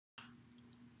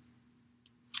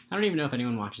I don't even know if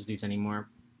anyone watches these anymore.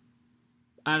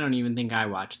 I don't even think I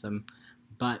watch them.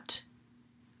 But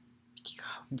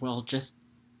we'll just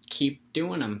keep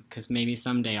doing them, because maybe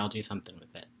someday I'll do something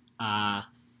with it.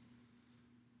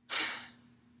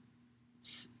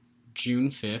 It's June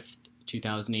 5th,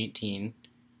 2018,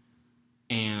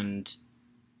 and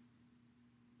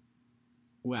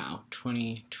wow,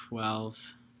 2012,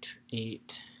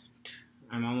 8,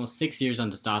 I'm almost 6 years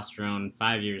on testosterone,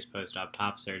 5 years post-op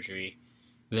top surgery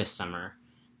this summer.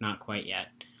 Not quite yet.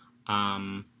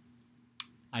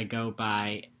 I go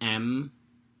by M,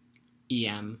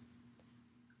 EM,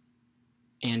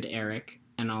 and Eric,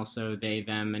 and also they,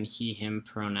 them, and he, him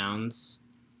pronouns.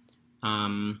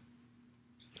 I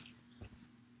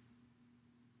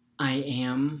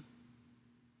am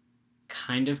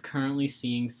kind of currently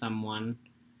seeing someone,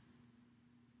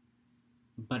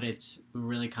 but it's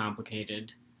really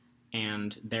complicated,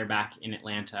 and they're back in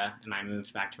Atlanta, and I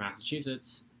moved back to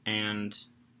Massachusetts, and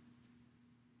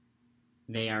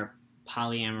they are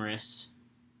polyamorous,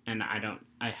 and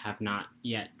I have not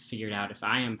yet figured out if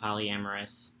I am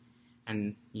polyamorous,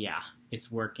 and yeah,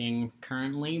 it's working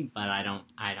currently, but I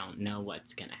don't know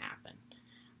what's gonna happen.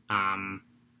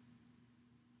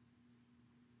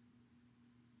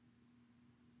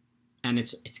 And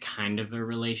it's kind of a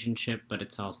relationship, but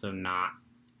it's also not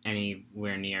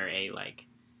anywhere near a, like,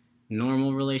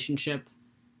 normal relationship,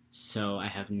 so I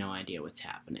have no idea what's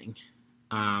happening.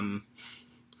 I'm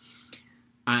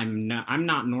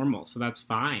not normal, so that's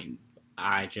fine.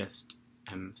 I just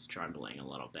am struggling a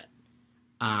little bit.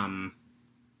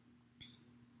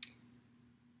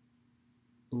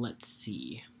 Let's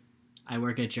see. I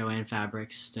work at Joann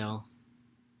Fabrics still.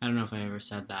 I don't know if I ever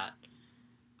said that.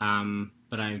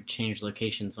 But I changed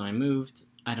locations when I moved.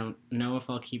 I don't know if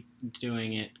I'll keep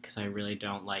doing it because I really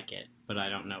don't like it, but I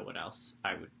don't know what else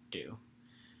I would do.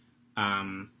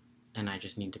 And I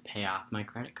just need to pay off my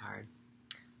credit card.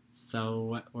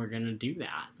 So we're gonna do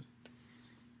that.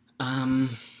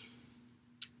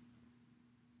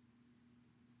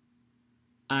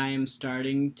 I'm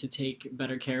starting to take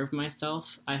better care of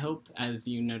myself, I hope, as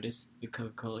you notice the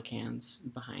Coca-Cola cans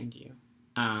behind you,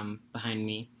 behind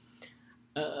me.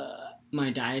 My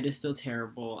diet is still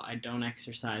terrible. I don't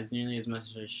exercise nearly as much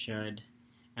as I should.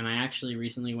 And I actually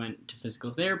recently went to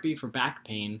physical therapy for back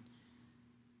pain.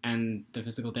 And the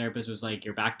physical therapist was like,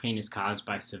 your back pain is caused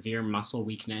by severe muscle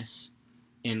weakness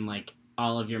in, like,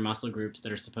 all of your muscle groups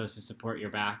that are supposed to support your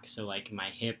back. So, like, my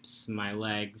hips, my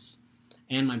legs,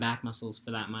 and my back muscles,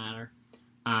 for that matter.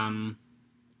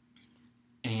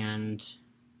 And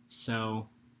so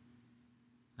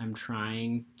I'm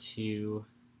trying to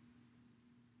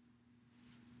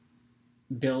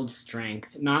build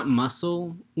strength, not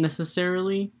muscle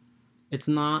necessarily. It's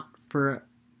not for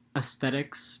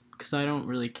aesthetics, because I don't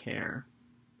really care.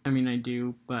 I mean, I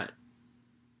do, but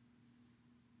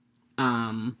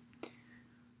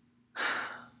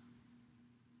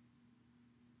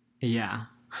yeah.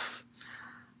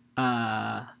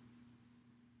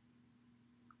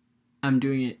 I'm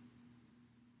doing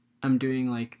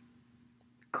like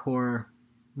core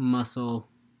muscle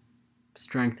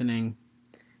strengthening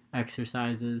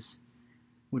exercises,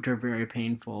 which are very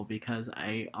painful because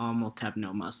I almost have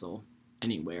no muscle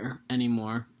anymore.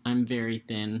 I'm very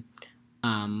thin,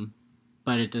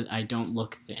 but I don't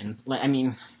look thin. I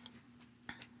mean,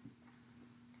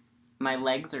 my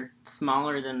legs are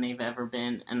smaller than they've ever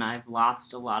been, and I've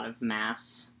lost a lot of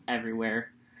mass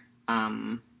everywhere,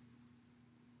 and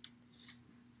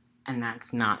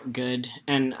that's not good,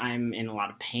 and I'm in a lot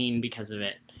of pain because of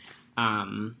it,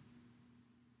 and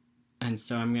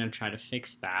so I'm going to try to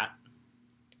fix that.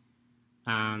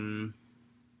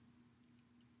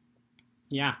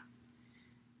 Yeah.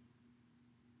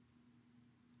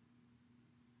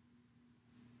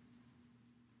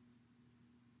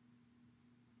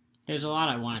 There's a lot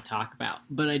I want to talk about,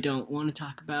 but I don't want to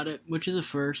talk about it, which is a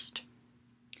first.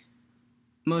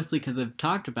 Mostly because I've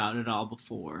talked about it all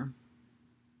before.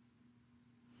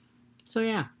 So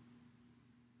yeah.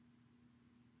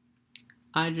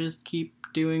 I just keep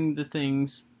doing the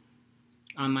things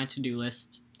on my to-do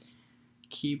list.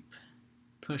 Keep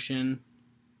pushing.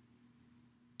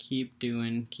 Keep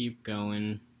doing. Keep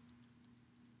going.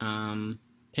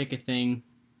 Pick a thing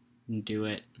and do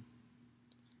it.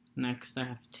 Next, I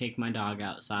have to take my dog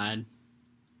outside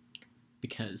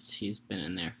because he's been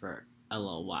in there for a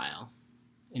little while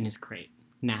in his crate,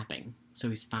 napping, so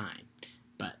he's fine.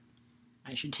 But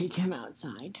I should take him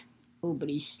outside. Oh, but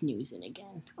he's snoozing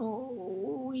again.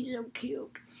 Oh, he's so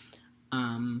cute.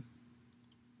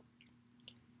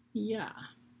 Yeah.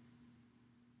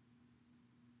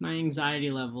 My anxiety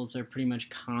levels are pretty much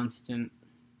constant.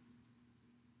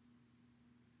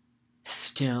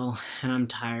 still, and I'm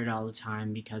tired all the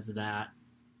time because of that.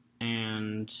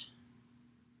 And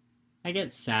I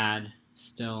get sad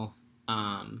still,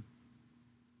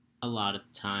 a lot of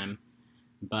the time,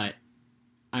 but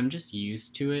I'm just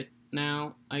used to it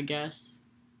now, I guess.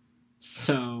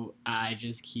 So I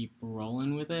just keep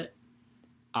rolling with it,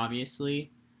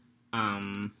 obviously.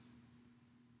 Um,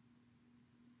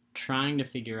 Trying to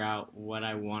figure out what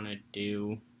I want to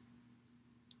do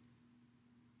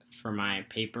for my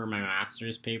paper, my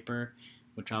master's paper,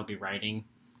 which I'll be writing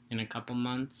in a couple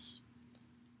months,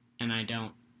 and I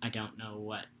don't know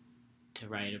what to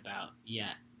write about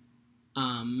yet.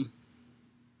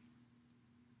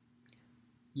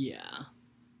 Yeah.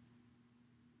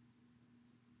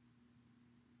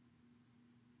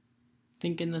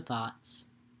 Thinking the thoughts,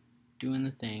 doing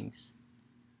the things.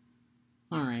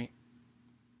 Alright,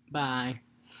 bye.